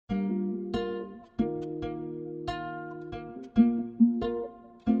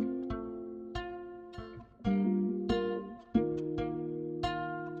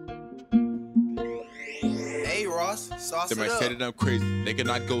Sauce They it might up. say that I'm crazy, thinking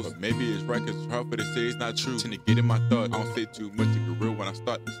I ghost. Maybe it's right, cause it's hard for to say it's not true. Tend to get in my thoughts, I don't say too much to get real when I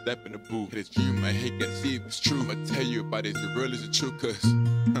start to step in the booth. Hit a dream, I hate gotta see if it's true. I'ma tell you about it, is it real, is it true? Cause,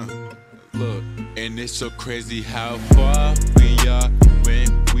 look, and it's so crazy how far we are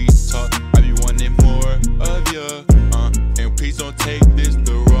when we talk. I be wanting more of you, and please don't take this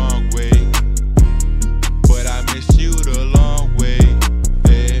the wrong way, but I miss you the long way.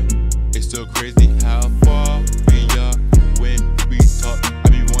 Yeah, it's so crazy how far we are when we talk. I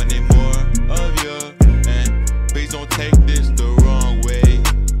be wanting more of you, and please don't take this the wrong way,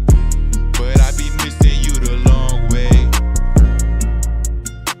 but I be missing you the long way.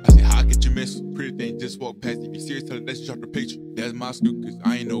 I say, how could you miss? Pretty thing just walk past. If you serious, tell her that she dropped a picture. That's my scoop, cause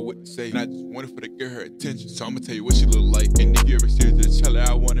I ain't know what to say, and I just wanted for to get her attention. So I'ma tell you what she look like, and if you ever see her, just tell her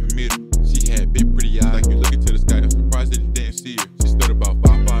I wanna meet her. She had big pretty eyes, like you look into the sky. I'm surprised that you didn't see her. She stood about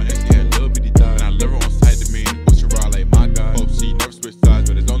 5'5", and she had little bitty thighs, and I love her on sight to me. But she ride like my God. Oh, she never switch sides,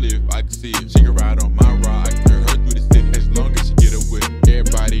 but it's only if I can see it. She can ride on my ride, I can turn her through the city as long as she get her with it.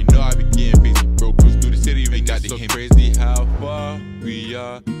 Everybody know I be getting busy, bro. Cruise through the city, we got so crazy how far we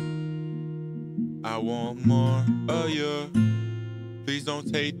are. I want more of you. Please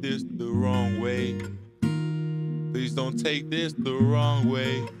don't take this the wrong way. Please don't take this the wrong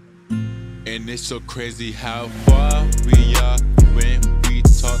way. And it's so crazy how far we are when we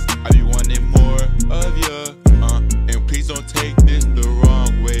talk. I be wanting more of you, and please don't take this the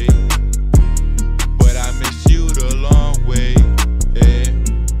wrong way.